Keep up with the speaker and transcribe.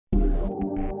Hey,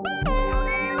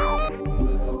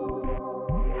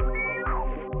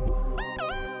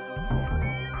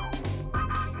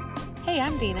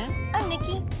 I'm Dina. I'm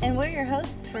Nikki, and we're your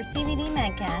hosts for CBD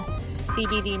Magcast.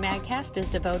 CBD Magcast is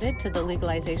devoted to the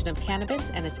legalization of cannabis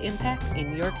and its impact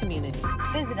in your community.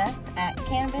 Visit us at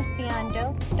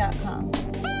cannabisbeyonddope.com.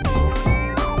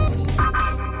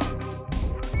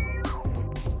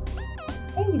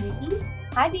 Hey, Nikki.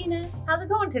 Hi, Dina. How's it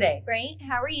going today? Great.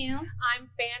 How are you? I'm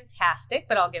fantastic,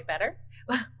 but I'll get better.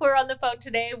 We're on the phone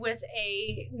today with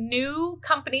a new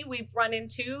company we've run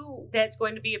into that's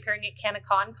going to be appearing at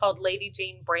CannaCon called Lady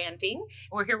Jane Branding.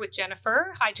 We're here with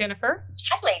Jennifer. Hi, Jennifer.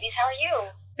 Hi, ladies. How are you?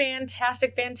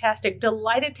 Fantastic, fantastic.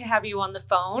 Delighted to have you on the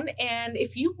phone. And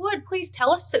if you would, please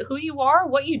tell us who you are,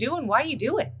 what you do, and why you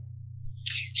do it.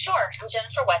 Sure. I'm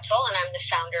Jennifer Wetzel, and I'm the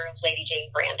founder of Lady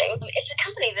Jane Branding. It's a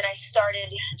company that I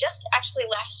started just actually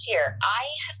last year. I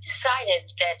have decided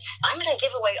that I'm going to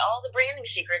give away all the branding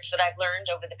secrets that I've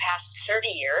learned over the past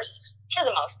 30 years, for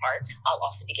the most part. I'll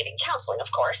also be giving counseling,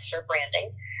 of course, for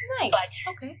branding. Nice. But,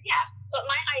 okay. Yeah. But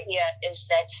my idea is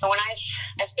that when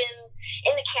I've been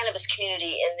in the cannabis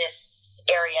community in this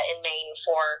area in Maine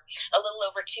for a little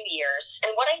over 2 years,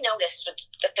 and what I noticed was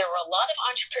that there were a lot of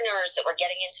entrepreneurs that were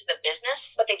getting into the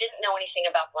business, but they didn't know anything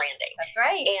about branding. That's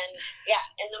right. And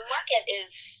the market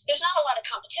there's not a lot of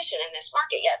competition in this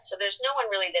market yet, so no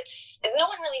one really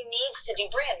needs to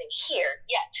do branding here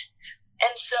yet.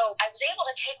 And so I was able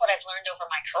to take what I've learned over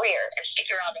my career and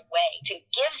figure out a way to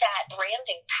give that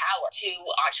branding power to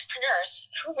entrepreneurs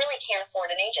who really can't afford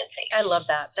an agency. I love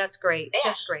that. That's great. Yeah.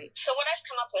 Just great. So what I've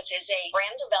come up with is a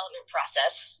brand development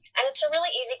process, and it's a really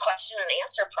easy question and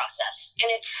answer process. And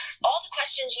it's all the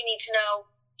questions you need to know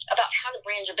about how to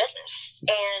brand your business.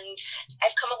 And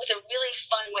I've come up with a really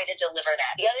fun way to deliver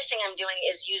that. The other thing I'm doing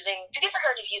is have you ever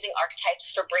heard of using archetypes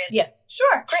for branding? Yes,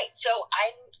 sure. Great. So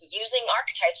I'm using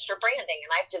archetypes for branding, and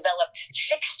I've developed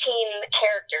 16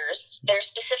 characters that are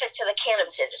specific to the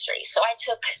cannabis industry. So I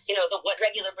took, what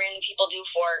regular branding people do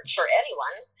for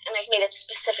anyone, and I've made it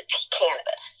specific to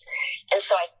cannabis. And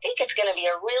so I think it's going to be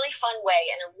a really fun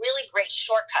way and a really great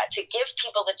shortcut to give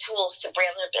people the tools to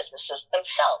brand their businesses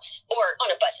themselves or on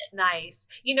a budget. Nice.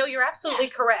 You're absolutely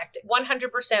correct.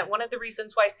 100%. One of the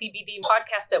reasons why CBD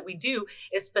podcast that we do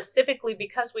is specifically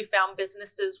because we found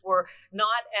businesses were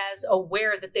not as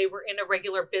aware that they were in a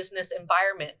regular business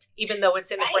environment, even though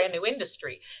it's in a brand new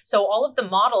industry. So all of the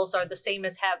models are the same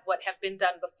as what have been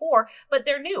done before, but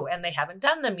they're new and they haven't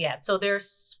done them yet. So they're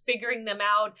figuring them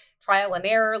out, trial and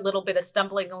error, a little bit of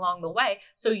stumbling along the way.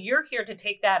 So you're here to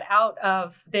take that out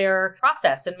of their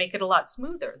process and make it a lot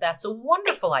smoother. That's a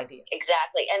wonderful idea.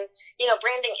 Exactly. And,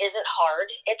 branding isn't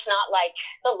hard. It's not like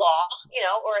the law,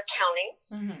 or accounting.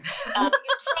 Mm-hmm.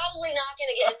 You're probably not going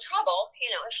to get in trouble,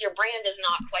 if your brand is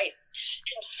not quite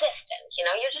consistent.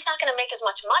 You're just not going to make as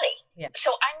much money. Yeah.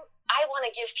 So I want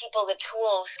to give people the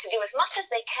tools to do as much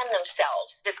as they can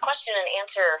themselves. This question and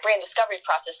answer brand discovery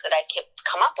process that I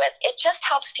come up with, it just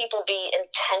helps people be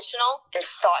intentional and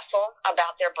thoughtful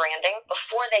about their branding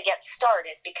before they get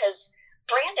started, because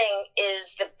branding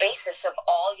is the basis of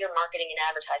all your marketing and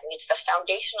advertising. It's the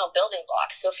foundational building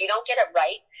block. So if you don't get it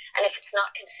right, and if it's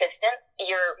not consistent,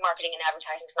 your marketing and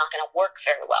advertising is not going to work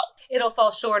very well. It'll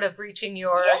fall short of reaching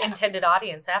your intended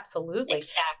audience. Absolutely.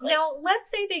 Exactly. Now, let's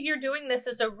say that you're doing this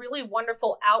as a really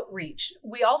wonderful outreach.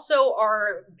 We also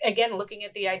are, again, looking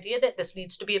at the idea that this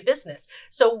needs to be a business.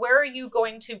 So where are you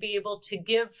going to be able to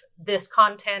give this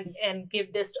content and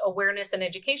give this awareness and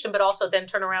education, but also then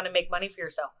turn around and make money for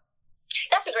yourself?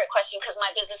 That's a great question, because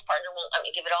my business partner won't let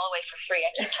me give it all away for free.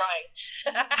 I keep trying.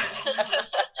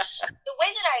 The way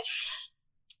that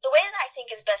I think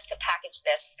is best to package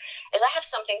this is I have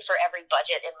something for every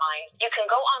budget in mind. You can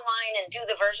go online and do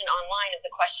the version online of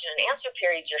the question and answer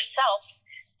period yourself,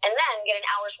 and then get an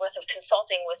hour's worth of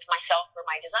consulting with myself or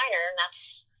my designer, and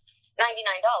that's $99.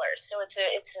 So it's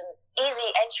an easy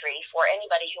entry for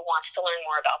anybody who wants to learn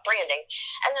more about branding.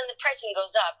 And then the pricing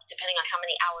goes up depending on how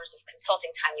many hours of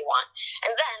consulting time you want.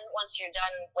 And then once you're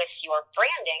done with your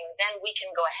branding, then we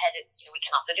can go ahead and we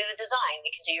can also do the design.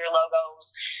 We can do your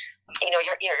logos,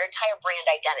 your entire brand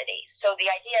identity. So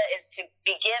the idea is to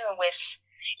begin with,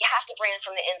 you have to brand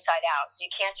from the inside out. So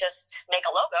you can't just make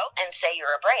a logo and say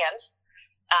you're a brand.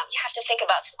 You have to think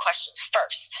about some questions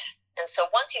first. And so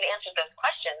once you've answered those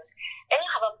questions, then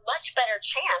you'll have a much better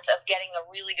chance of getting a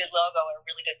really good logo or a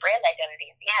really good brand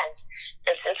identity at the end.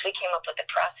 And since we came up with the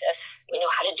process, we know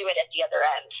how to do it at the other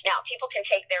end. Now, people can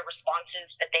take their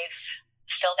responses that they've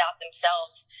filled out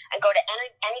themselves and go to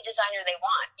any designer they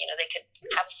want. They could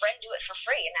have a friend do it for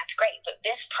free, and that's great. But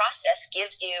this process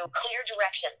gives you clear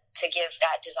direction to give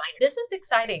that designer. This is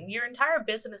exciting. Your entire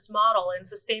business model and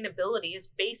sustainability is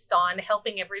based on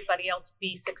helping everybody else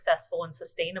be successful and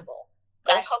sustainable.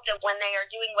 I hope that when they are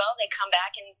doing well, they come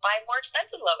back and buy a more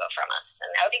expensive logo from us, and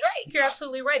that would be great. You're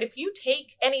absolutely right. If you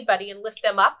take anybody and lift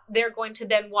them up, they're going to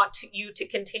then want you to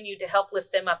continue to help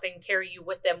lift them up and carry you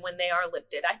with them when they are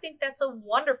lifted. I think that's a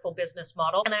wonderful business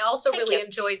model. And I also really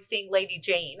enjoyed seeing Lady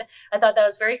Jane. I thought that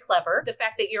was very clever. The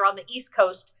fact that you're on the East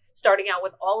Coast starting out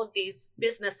with all of these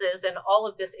businesses and all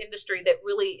of this industry that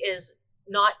really is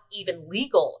not even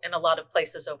legal in a lot of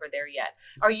places over there yet.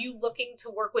 Are you looking to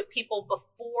work with people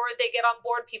before they get on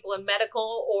board, people in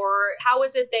medical, or how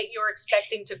is it that you're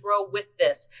expecting to grow with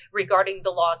this regarding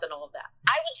the laws and all of that?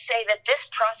 I would say that this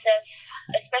process,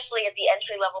 especially at the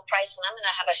entry-level price, and I'm going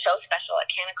to have a show special at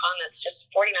CannaCon that's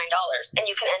just $49, and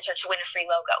you can enter to win a free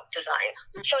logo design.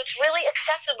 So it's really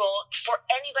accessible for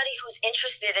anybody who's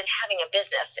interested in having a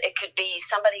business. It could be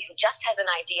somebody who just has an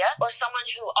idea, or someone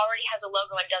who already has a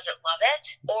logo and doesn't love it,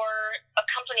 or a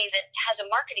company that has a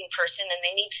marketing person and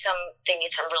they need some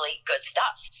really good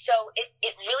stuff. So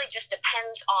it really just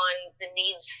depends on the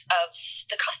needs of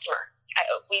the customer.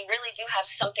 We really do have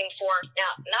something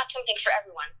not something for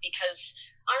everyone, because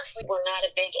honestly, we're not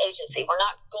a big agency. We're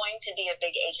not going to be a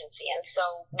big agency. And so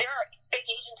there are big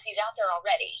agencies out there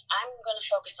already. I'm going to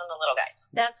focus on the little guys.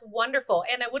 That's wonderful.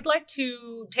 And I would like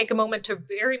to take a moment to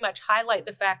very much highlight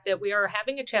the fact that we are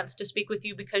having a chance to speak with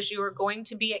you because you are going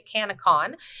to be at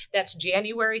CannaCon. That's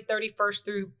January 31st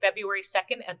through February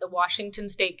 2nd at the Washington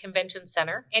State Convention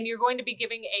Center. And you're going to be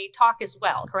giving a talk as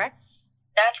well, correct?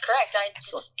 That's correct. I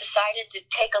just decided to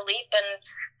take a leap and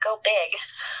go big.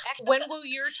 When will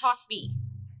your talk be?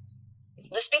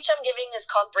 The speech I'm giving is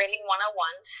called Branding 101,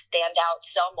 Stand Out,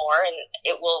 Sell More, and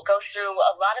it will go through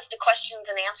a lot of the questions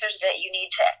and answers that you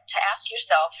need to ask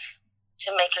yourself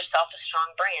to make yourself a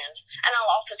strong brand. And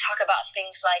I'll also talk about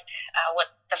things like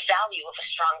what the value of a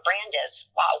strong brand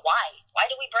is. Why? Why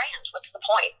do we brand? What's the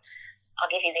point? I'll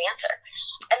give you the answer.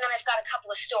 And then I've got a couple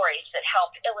of stories that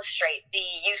help illustrate the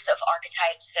use of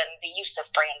archetypes and the use of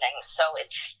branding. So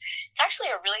it's actually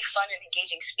a really fun and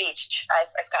engaging speech.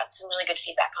 I've got some really good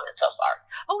feedback on it so far.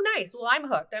 Oh, nice. Well,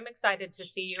 I'm hooked. I'm excited to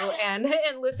see you and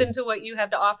listen to what you have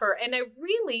to offer. And I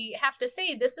really have to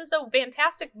say, this is a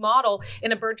fantastic model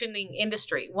in a burgeoning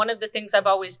industry. One of the things I've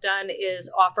always done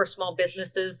is offer small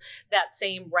businesses that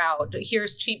same route.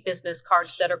 Here's cheap business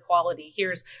cards that are quality.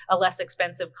 Here's a less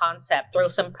expensive concept. Throw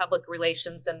some public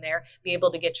relations in there, be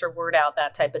able to get your word out,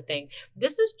 that type of thing.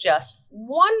 This is just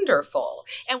wonderful.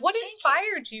 And what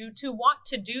inspired you to want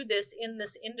to do this in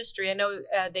this industry? I know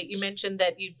that you mentioned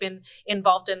that you'd been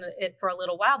involved in it for a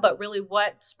little while, but really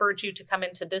what spurred you to come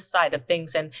into this side of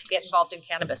things and get involved in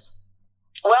cannabis?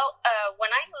 Well, when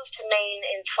I moved to Maine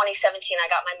in 2017, I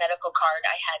got my medical card.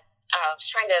 I was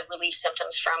trying to relieve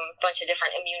symptoms from a bunch of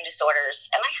different immune disorders.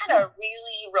 And I had a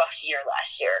really rough year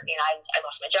last year. I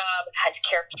lost my job, had to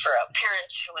care for a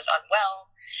parent who was unwell.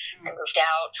 I moved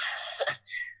out.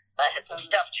 I had some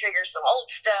stuff trigger some old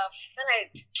stuff. Then I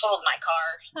totaled my car,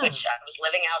 which I was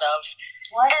living out of.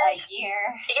 What a year.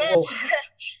 Yeah,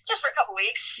 just for a couple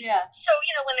weeks. Yeah. So,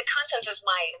 when the contents of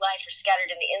my life are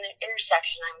scattered in the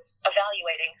intersection, I'm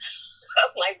evaluating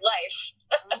of my life.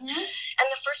 And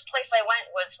the first place I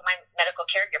went was my medical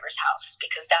caregiver's house,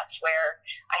 because that's where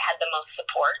I had the most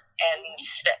support and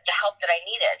the help that I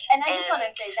needed. And I just want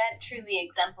to say that truly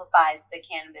exemplifies the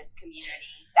cannabis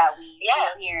community that we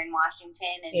feel here in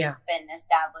Washington, and it's been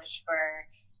established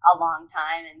for a long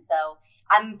time. And so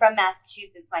I'm from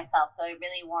Massachusetts myself, so it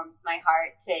really warms my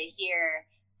heart to hear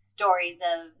stories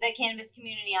of the cannabis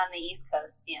community on the East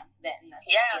Coast, and that's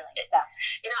feeling. So,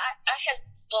 I had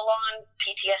full-on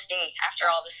PTSD after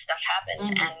all this stuff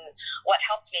happened, and what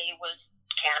helped me was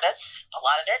cannabis, a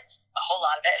lot of it, a whole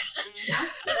lot of it.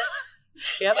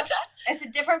 What's that? It's in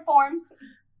different forms.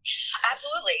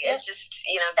 Absolutely. It's just,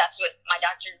 that's what my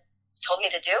doctor told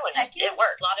me to do, and it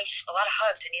worked. A lot of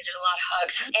hugs. I needed a lot of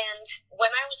hugs. And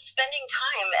when I was spending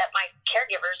time at my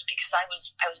caregivers, because I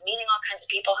was meeting all kinds of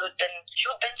people who'd been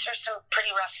through some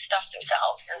pretty rough stuff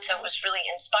themselves, and so it was really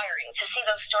inspiring to see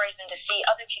those stories and to see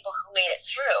other people who made it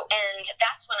through. And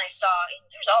that's when I saw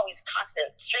there's always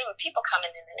constant stream of people coming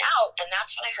in and out, and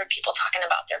that's when I heard people talking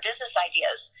about their business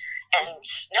ideas. And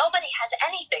nobody has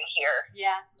anything here,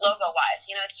 logo-wise.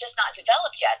 It's just not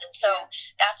developed yet, and so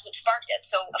that's what sparked it.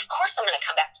 So of course course I'm going to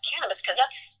come back to cannabis because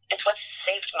it's what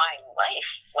saved my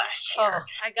life last year.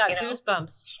 Oh, I got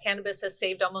goosebumps. Cannabis has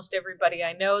saved almost everybody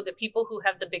I know. The people who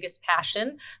have the biggest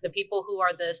passion, the people who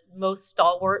are the most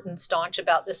stalwart and staunch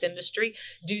about this industry,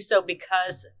 do so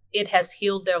because it has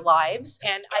healed their lives.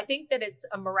 And I think that it's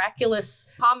a miraculous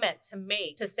comment to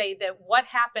make, to say that what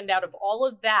happened out of all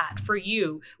of that for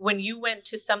you when you went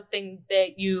to something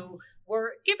that you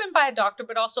were given by a doctor,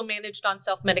 but also managed on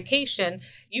self-medication,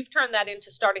 you've turned that into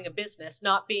starting a business,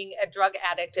 not being a drug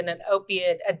addict and an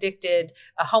opiate addicted,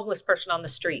 a homeless person on the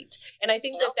street. And I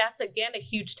think that that's, again, a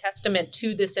huge testament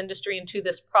to this industry and to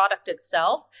this product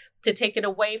itself, to take it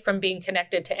away from being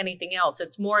connected to anything else.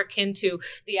 It's more akin to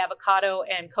the avocado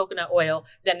and coconut oil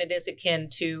than it is akin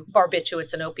to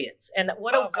barbiturates and opiates. And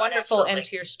what a wonderful end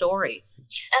to your story.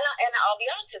 And I'll be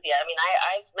honest with you. I mean,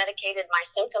 I've medicated my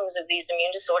symptoms of these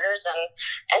immune disorders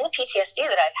and the PTSD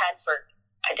that I've had for,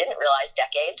 I didn't realize,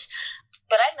 decades.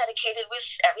 But I've medicated with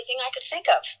everything I could think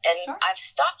of. And I've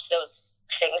stopped those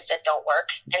things that don't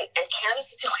work. And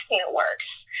cannabis is the only thing that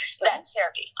works. That's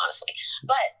therapy, honestly.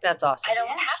 But that's awesome. I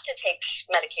don't have to take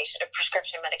medication, a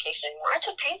prescription medication anymore. I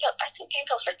took pain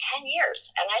pills for 10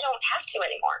 years, and I don't have to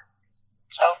anymore.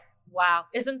 So... Wow.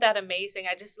 Isn't that amazing?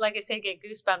 I just, like I say, get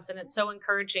goosebumps, and it's so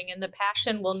encouraging. And the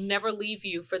passion will never leave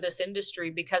you for this industry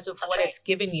because of what it's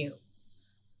given you.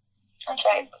 That's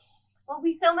right. Well,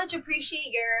 we so much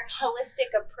appreciate your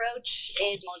holistic approach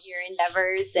in all your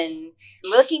endeavors, and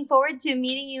looking forward to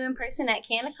meeting you in person at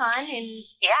CannaCon in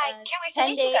I can't wait to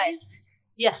meet you guys.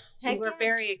 Yes, we're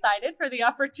very excited for the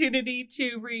opportunity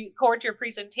to record your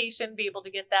presentation, be able to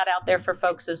get that out there for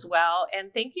folks as well.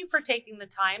 And thank you for taking the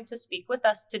time to speak with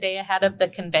us today ahead of the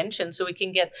convention so we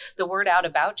can get the word out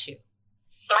about you.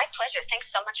 My pleasure.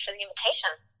 Thanks so much for the invitation.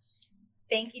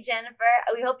 Thank you, Jennifer.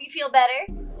 We hope you feel better.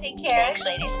 Take care. Thanks,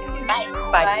 ladies. Bye.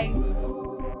 Bye. Bye.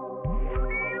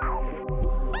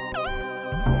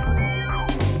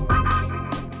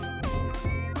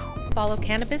 Follow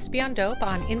Cannabis Beyond Dope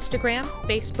on Instagram,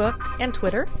 Facebook, and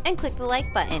Twitter. And click the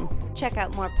like button. Check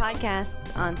out more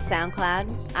podcasts on SoundCloud,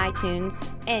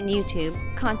 iTunes, and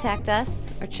YouTube. Contact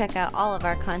us or check out all of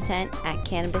our content at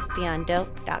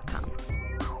cannabisbeyonddope.com.